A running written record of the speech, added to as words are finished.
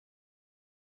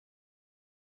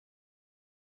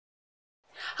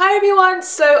Hi everyone,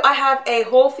 so I have a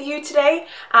haul for you today,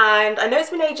 and I know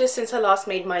it's been ages since I last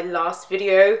made my last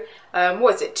video.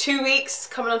 What is it, 2 weeks,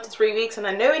 coming on to 3 weeks, and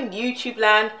I know in YouTube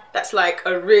land that's like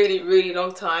a really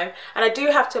long time, and I do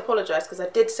have to apologize because I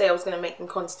did say I was going to make them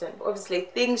constant, but obviously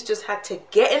things just had to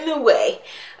get in the way,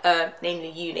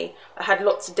 namely uni. I had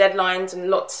lots of deadlines and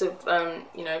lots of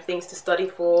you know, things to study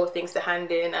for, things to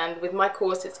hand in, and with my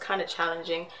course it's kind of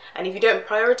challenging, and if you don't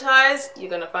prioritize you're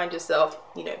going to find yourself,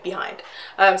 you know, behind.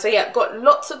 So yeah, got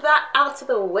lots of that out of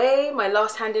the way. My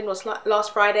last hand in was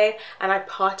last Friday, and I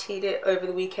partied it over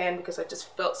the weekend because I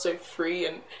just felt so free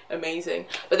and amazing.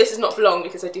 But this is not for long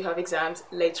because I do have exams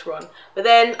later on. But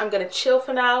then I'm going to chill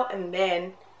for now and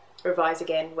then revise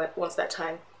again once that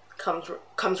time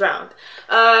comes round.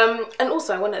 And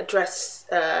also I want to address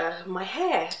my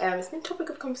hair. It's been a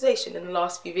topic of conversation in the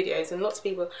last few videos, and lots of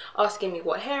people asking me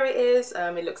what hair it is.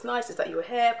 It looks nice, is that your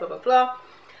hair, blah blah blah.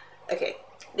 Okay,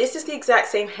 this is the exact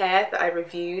same hair that I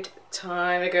reviewed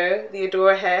time ago, the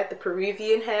Adora hair, the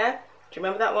Peruvian hair. Do you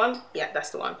remember that one? Yeah, that's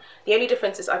the one. The only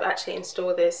difference is I've actually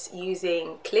installed this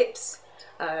using clips.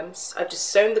 I've just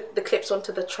sewn the clips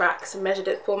onto the tracks and measured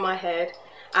it for my head,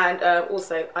 and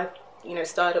also I've, you know,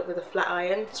 started up with a flat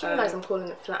iron. I just realised I'm calling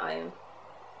it flat iron.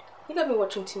 I think I've been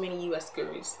watching too many US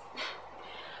gurus.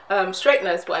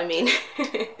 Straightener is what I mean.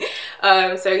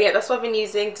 So yeah, that's what I've been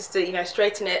using just to, you know,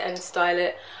 straighten it and style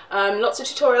it. Lots of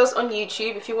tutorials on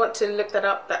YouTube. If you want to look that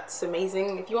up, that's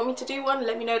amazing. If you want me to do one,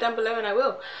 let me know down below and I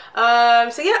will.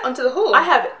 So yeah, onto the haul. I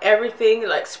have everything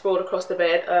like sprawled across the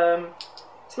bed.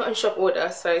 It's not in shop order,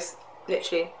 so it's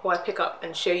literally what I pick up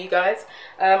and show you guys.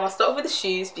 I'll start off with the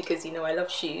shoes because, you know, I love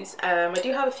shoes. I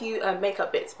do have a few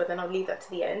makeup bits, but then I'll leave that to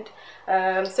the end.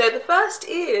 So the first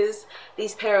is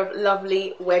these pair of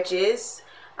lovely wedges,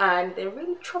 and they're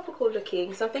really tropical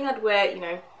looking. Something I'd wear, you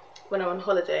know, when I'm on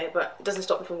holiday, but it doesn't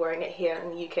stop me from wearing it here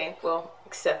in the UK. Well,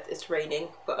 except it's raining,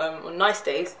 but on nice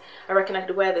days I reckon I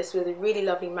could wear this with a really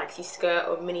lovely maxi skirt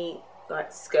or mini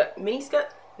skirt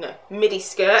midi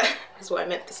skirt is what I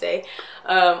meant to say,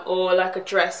 or like a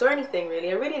dress or anything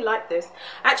really. I really like this.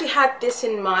 I actually had this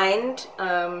in mind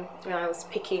when I was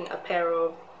picking a pair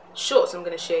of shorts I'm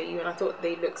going to show you, and I thought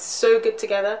they looked so good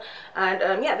together.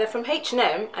 And yeah, they're from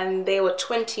H&M and they were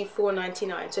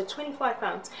 £24.99, so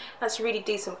 £25. That's really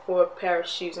decent for a pair of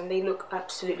shoes, and they look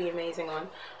absolutely amazing on.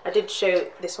 I did show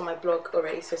this on my blog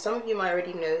already, so some of you might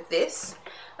already know this.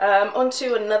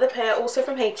 Onto another pair, also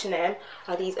from H&M,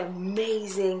 are these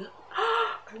amazing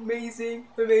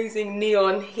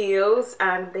neon heels,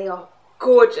 and they are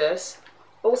gorgeous.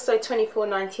 Also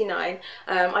 £24.99.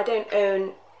 I don't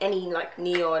own any like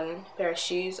neon pair of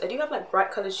shoes. I do have like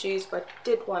bright colored shoes, but I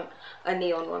did want a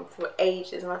neon one for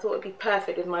ages, and I thought it would be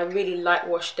perfect with my really light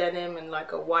wash denim and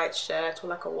like a white shirt or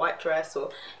like a white dress,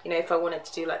 or, you know, if I wanted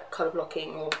to do like color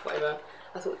blocking or whatever,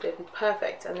 I thought they'd be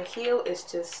perfect. And the heel is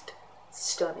just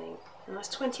stunning, and that's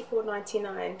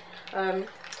 £24.99.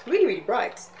 Really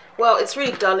bright. Well, it's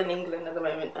really dull in England at the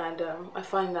moment, and I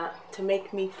find that to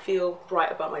make me feel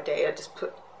bright about my day, I just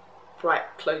put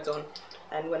bright clothes on,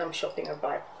 and when I'm shopping I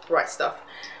buy bright stuff.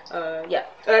 Yeah.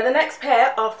 The next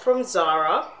pair are from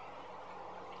Zara,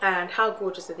 and how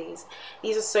gorgeous are these?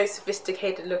 These are so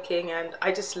sophisticated looking, and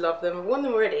I just love them. I've worn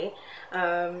them already,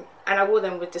 and I wore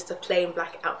them with just a plain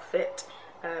black outfit.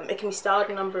 It can be styled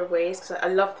a number of ways because I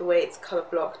love the way it's colour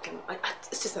blocked, and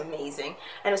it's just amazing.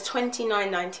 And it's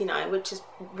 £29.99, which is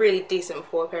really decent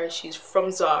for a pair of shoes from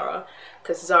Zara,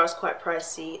 because Zara's quite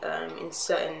pricey in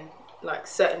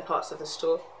certain parts of the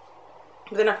store.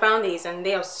 But then I found these and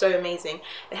they are so amazing.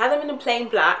 They had them in a plain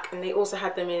black, and they also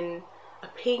had them in a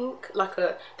pink, like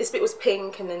this bit was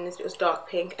pink and then this bit was dark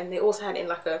pink, and they also had it in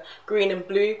like a green and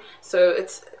blue. So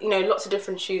it's, you know, lots of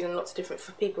different shoes and lots of different,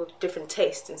 for people, different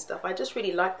tastes and stuff. I just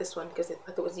really like this one because I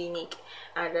thought it was unique,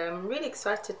 and I'm really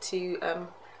excited to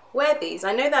wear these.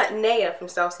 I know that Naya from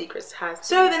Style Secrets has these.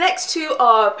 So the next two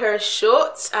are a pair of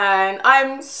shorts, and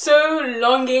I'm so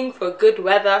longing for good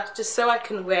weather just so I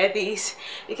can wear these,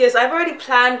 because I've already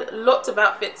planned lots of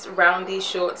outfits around these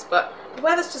shorts, but the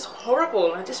weather's just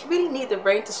horrible. I just really need the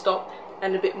rain to stop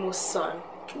and a bit more sun.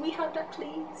 Can we have that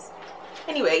please?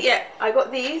 Anyway, yeah, I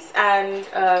got these, and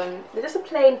they're just a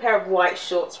plain pair of white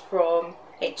shorts from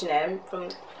H&M, from,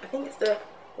 I think it's the,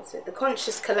 what's it, the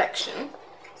Conscious collection.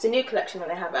 It's a new collection that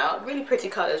they have out. Really pretty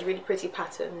colours, really pretty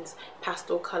patterns,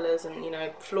 pastel colours, and, you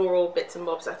know, floral bits and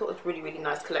bobs. I thought it was a really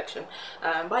nice collection.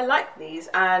 But I like these,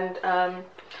 and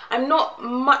I'm not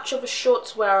much of a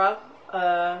shorts wearer,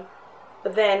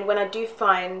 but then when I do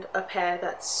find a pair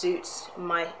that suits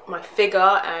my figure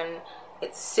and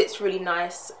it sits really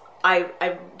nice,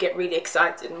 I get really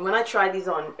excited. And when I try these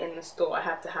on in the store, I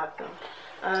have to have them.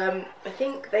 I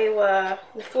think they were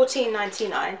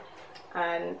 $14.99,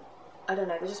 and I don't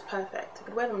know, they're just perfect. I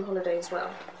could wear them on holiday as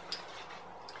well.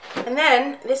 And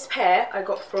then this pair I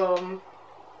got from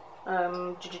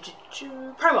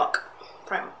Primark.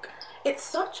 It's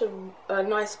such a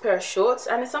nice pair of shorts,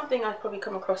 and it's something I'd probably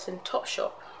come across in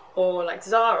Topshop or like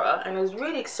Zara, and I was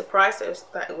really surprised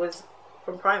that it was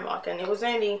from Primark, and it was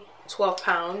only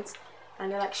 £12,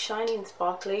 and they're like shiny and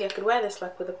sparkly. I could wear this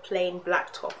like with a plain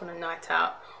black top on a night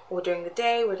out, or during the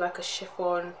day with like a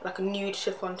chiffon, like a nude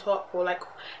chiffon top, or like,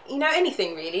 you know,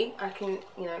 anything really I can,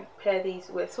 you know, pair these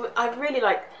with. So I've really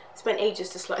like spent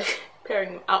ages just like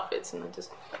pairing outfits, and then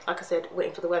just, like I said,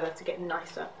 waiting for the weather to get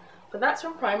nicer. But that's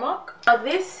from Primark. Now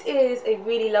this is a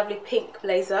really lovely pink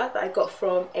blazer that I got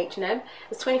from H&M.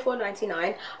 It's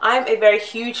 $24.99. I'm a very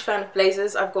huge fan of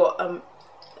blazers. I've got a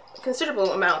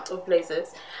considerable amount of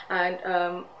blazers,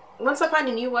 and once I find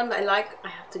a new one that I like, I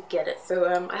have to get it. So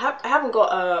I haven't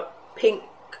got a pink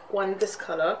one this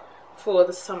color for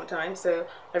the summertime, so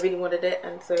I really wanted it,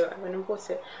 and so I went and bought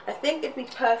it. I think it'd be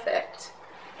perfect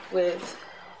with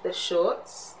the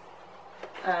shorts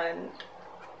and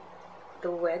the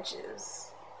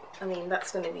wedges. I mean,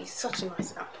 that's going to be such a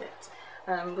nice outfit,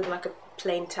 with like a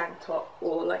plain tank top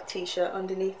or like t-shirt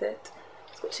underneath it.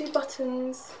 It's got 2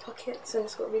 buttons, pockets, and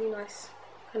it's got a really nice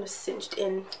kind of cinched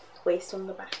in waist on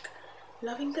the back.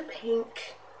 Loving the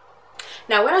pink.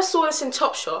 Now when I saw this in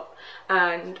Topshop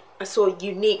and I saw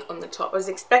unique on the top, I was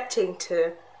expecting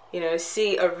to, you know,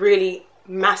 see a really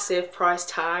massive price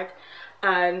tag,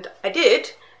 and I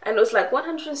did, and it was like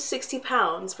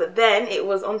 £160, but then it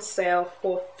was on sale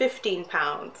for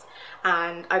 £15,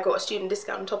 and I got a student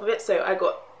discount on top of it, so I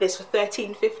got this for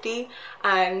 $13.50,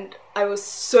 and I was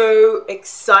so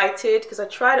excited because I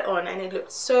tried it on and it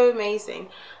looked so amazing.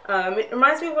 It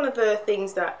reminds me of one of the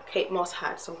things that Kate Moss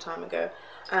had some time ago,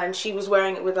 and she was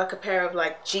wearing it with like a pair of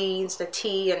like jeans, a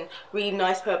tee, and really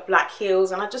nice pair of black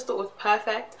heels, and I just thought it was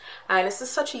perfect. And it's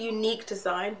just such a unique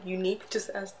design, unique just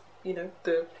as, you know,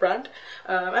 the brand,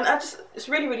 and it's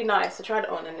really, really nice. I tried it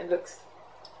on and it looks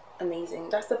amazing.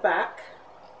 That's the back,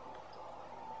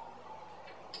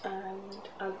 and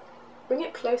I'll bring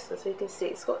it closer so you can see.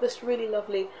 It's got this really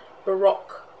lovely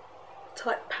Baroque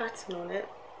type pattern on it,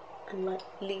 and like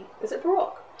leaf. Is it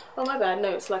Baroque? Oh my bad, no,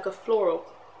 it's like a floral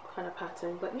kind of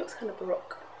pattern, but it looks kind of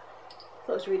Baroque. I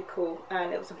thought it was really cool,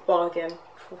 and it was a bargain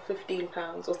for £15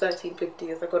 or $13.50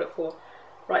 as I got it for,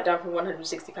 right down from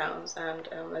 £160,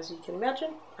 and as you can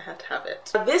imagine, I had to have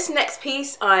it. This next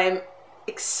piece I'm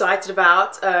excited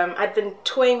about. I'd been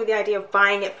toying with the idea of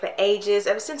buying it for ages,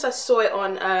 ever since I saw it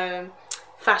on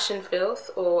Fashion Filth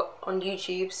or on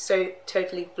YouTube, So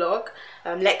Totally Vlog,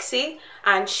 Lexi,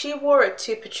 and she wore it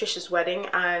to Patricia's wedding,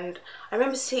 and I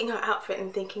remember seeing her outfit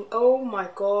and thinking, oh my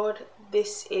god,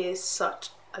 this is such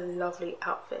a lovely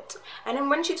outfit. And then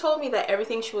when she told me that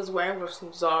everything she was wearing was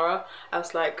from Zara, I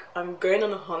was like, I'm going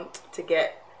on a hunt to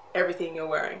get everything you're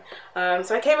wearing.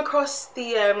 So I came across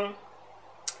the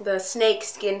snake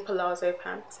skin palazzo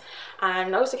pants,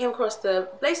 and I also came across the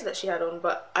blazer that she had on,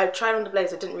 but I tried on the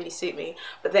blazer, it didn't really suit me,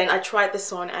 but then I tried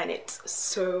this on and it's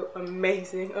so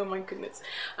amazing. Oh my goodness.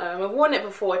 I've worn it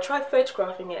before. I tried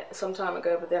photographing it some time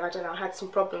ago, but then I don't know, I had some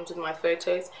problems with my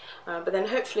photos, but then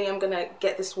hopefully I'm gonna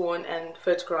get this worn and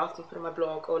photographed and put on my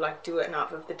blog, or like do an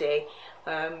outfit of the day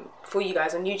for you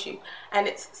guys on YouTube. And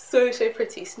it's so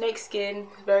pretty. Snake skin,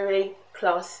 very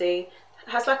classy. It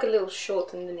has like a little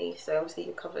short underneath, so obviously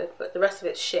you're covered, but the rest of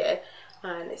it's sheer,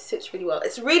 and it sits really well.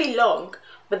 It's really long,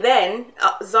 but then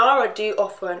Zara do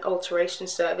offer an alteration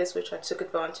service, which I took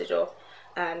advantage of,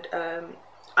 and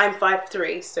I'm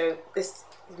 5'3", so this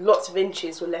lots of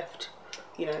inches were left,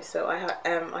 you know, so I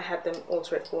had them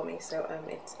alter it for me, so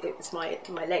it's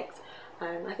my length,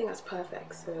 and I think that's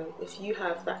perfect. So if you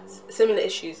have that similar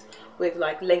issues with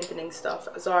like lengthening stuff,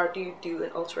 Zara do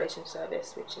an alteration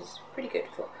service, which is pretty good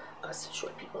for us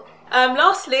short people.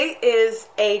 Lastly is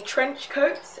a trench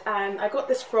coat, and I got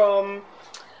this from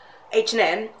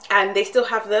H&M, and they still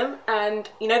have them, and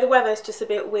you know, the weather is just a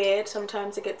bit weird.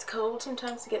 Sometimes it gets cold,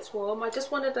 sometimes it gets warm. I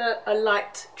just wanted a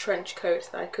light trench coat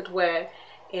that I could wear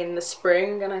in the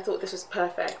spring, and I thought this was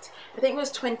perfect. I think it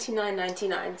was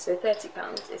 $29.99, so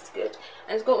 £30 is good,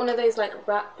 and it's got one of those like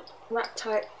wrap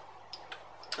type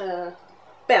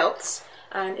belts,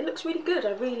 and it looks really good.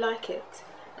 I really like it.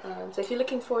 So if you're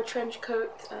looking for a trench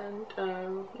coat and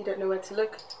you don't know where to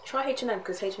look, try H&M,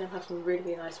 because H&M have some really,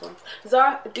 really nice ones.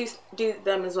 Zara do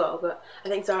them as well, but I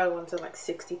think Zara ones are like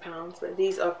 £60, but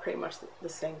these are pretty much the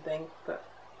same thing, but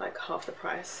like half the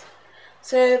price.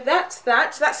 So that's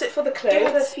it for the clothes. I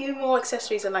have a few more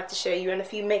accessories I'd like to show you and a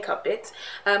few makeup bits.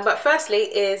 But firstly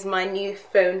is my new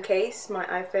phone case, my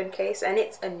iPhone case, and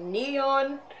it's a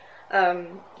neon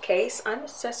case. I'm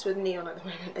obsessed with neon at the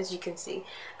moment, as you can see.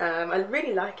 I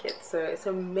really like it, so it's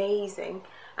amazing.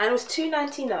 And it was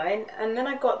 $2.99, and then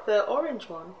I got the orange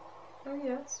one. Oh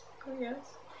yes, oh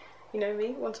yes. You know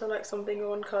me, once I like something in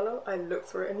one colour, I look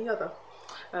for it in the other.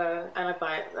 And I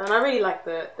buy it, and I really like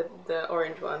the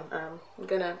orange one. I'm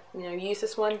gonna use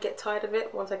this one, get tired of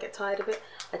it. Once I get tired of it,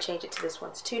 I change it to this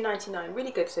one. It's $2.99,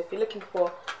 really good. So if you're looking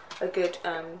for a good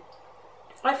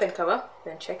iPhone cover,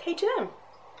 then check H&M.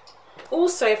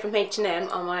 Also from H&M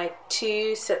are my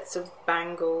 2 sets of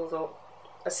bangles, or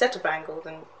a set of bangles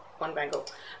and one bangle.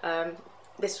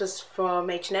 This was from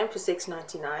H&M for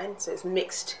 $6.99, so it's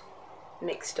mixed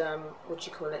what do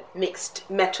you call it, mixed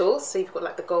metals. So you've got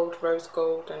like the gold, rose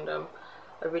gold, and a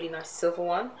really nice silver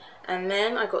one. And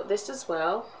then I got this as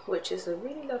well, which is a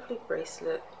really lovely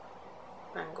bracelet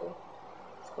bangle.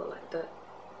 It's got like the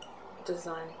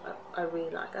design I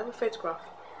really like. I have a photograph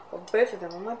of both of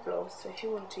them on my blog, so if you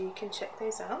want to, you can check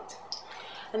those out.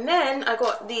 And then I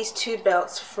got these 2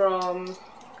 belts from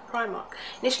Primark.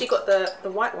 Initially got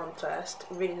the white one first,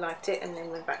 really liked it, and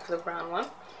then went back for the brown one.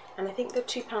 And I think they're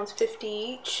 £2.50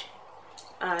 each,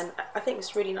 and I think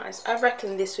it's really nice. I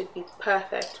reckon this would be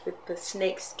perfect with the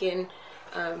snakeskin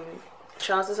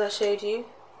trousers I showed you,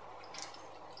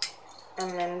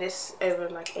 and then this over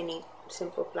like any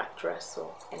simple black dress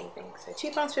or anything. So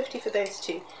 £2.50 for those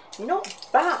 2, not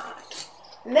bad.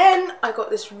 And then I got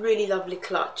this really lovely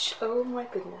clutch. Oh my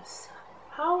goodness,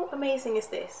 how amazing is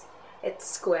this? It's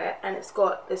square and it's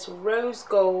got this rose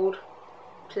gold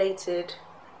plated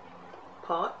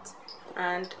part,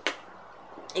 and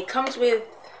it comes with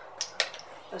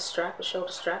a strap, a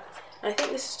shoulder strap, and I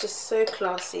think this is just so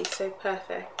classy, so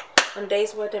perfect on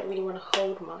days where I don't really want to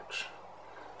hold much.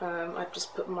 I've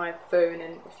just put my phone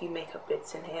and a few makeup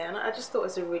bits in here, and I just thought it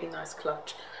was a really nice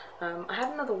clutch. I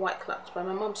had another white clutch, but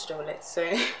my mum stole it, so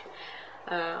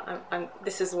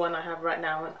this is the one I have right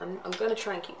now, and I'm going to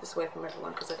try and keep this away from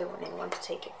everyone because I don't want anyone to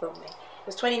take it from me. It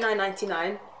was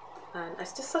 $29.99, and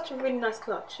it's just such a really nice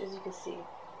clutch, as you can see.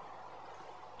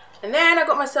 And then I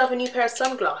got myself a new pair of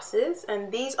sunglasses,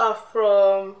 and these are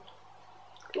from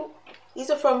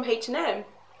H&M.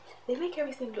 They make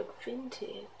everything look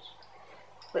vintage.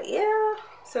 But yeah,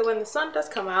 so when the sun does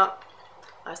come out,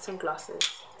 I have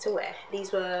sunglasses to wear.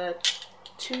 These were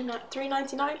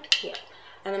 $3.99, yeah.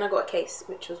 And then I got a case,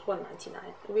 which was $1.99.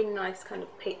 A really nice kind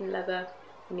of patent leather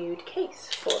nude case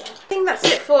for them. I think that's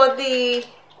it for the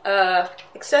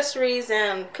accessories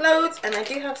and clothes, and I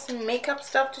do have some makeup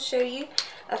stuff to show you.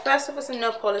 First of all, some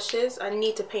nail polishes. I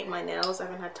need to paint my nails. I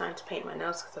haven't had time to paint my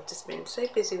nails because I've just been so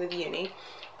busy with uni.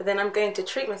 But then I'm going to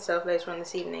treat myself later on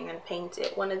this evening and paint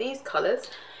it one of these colours.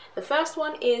 The first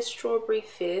one is Strawberry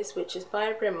Fizz, which is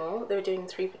by Rimmel. They were doing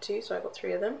 3 for 2, so I got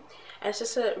 3 of them. And it's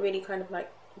just a really kind of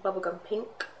like bubblegum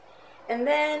pink. And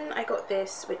then I got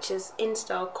this, which is In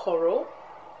Style Coral.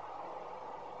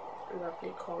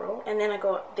 Lovely coral. And then I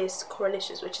got this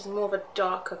Coralicious, which is more of a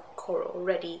darker coral,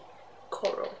 ready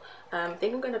coral. I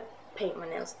think I'm going to paint my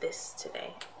nails this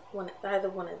today. Either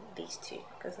one of these 2,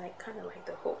 because I kind of like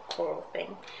the whole coral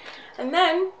thing. And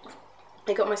then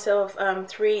I got myself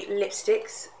 3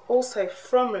 lipsticks, also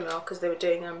from Rimmel, because they were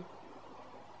doing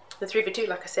the 3 for 2,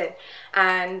 like I said.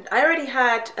 And I already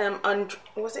had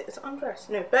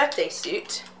birthday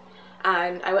suit,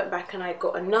 and I went back and I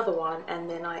got another one, and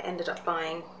then I ended up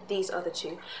buying these other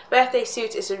 2. Birthday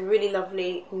suit is a really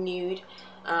lovely nude.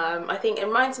 I think it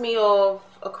reminds me of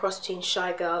a cross between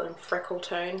Shy Girl and Freckle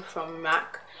Tone from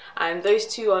MAC, and those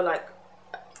 2 are like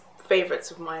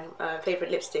favorites of mine, favorite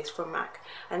lipsticks from MAC,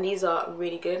 and these are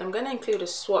really good. I'm going to include a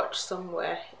swatch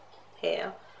somewhere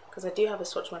here because I do have a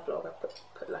swatch on my blog. I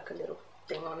put like a little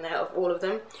thing on there of all of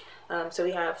them. So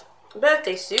we have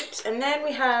birthday suit, and then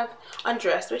we have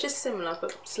Undressed, which is similar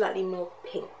but slightly more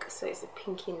pink, so it's a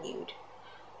pinky nude.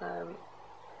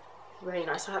 Very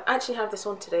nice. I actually have this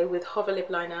on today with Hover Lip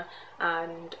Liner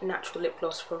and Natural Lip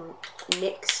Gloss from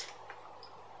NYX.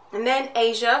 And then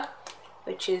Asia,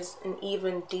 which is an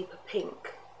even deeper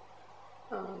pink.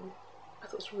 I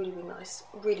thought it was really, really nice.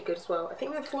 Really good as well. I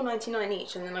think they're $4.99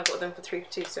 each, and then I got them for 3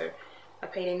 for 2, so I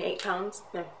paid in £8.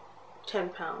 No,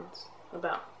 £10.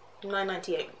 About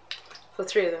 $9.98 for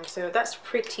 3 of them. So that's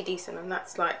pretty decent, and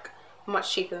that's like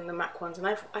much cheaper than the MAC ones, and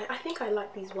I think I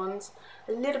like these ones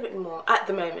a little bit more at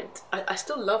the moment. I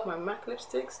still love my MAC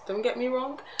lipsticks, don't get me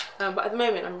wrong, but at the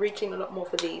moment I'm reaching a lot more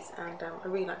for these, and I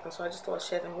really like them, so I just thought I'd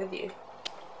share them with you.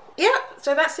 Yeah,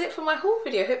 so that's it for my haul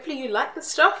video. Hopefully you like the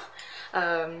stuff.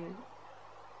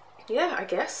 yeah, I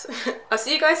guess. I'll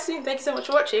see you guys soon. Thank you so much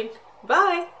for watching.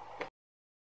 Bye.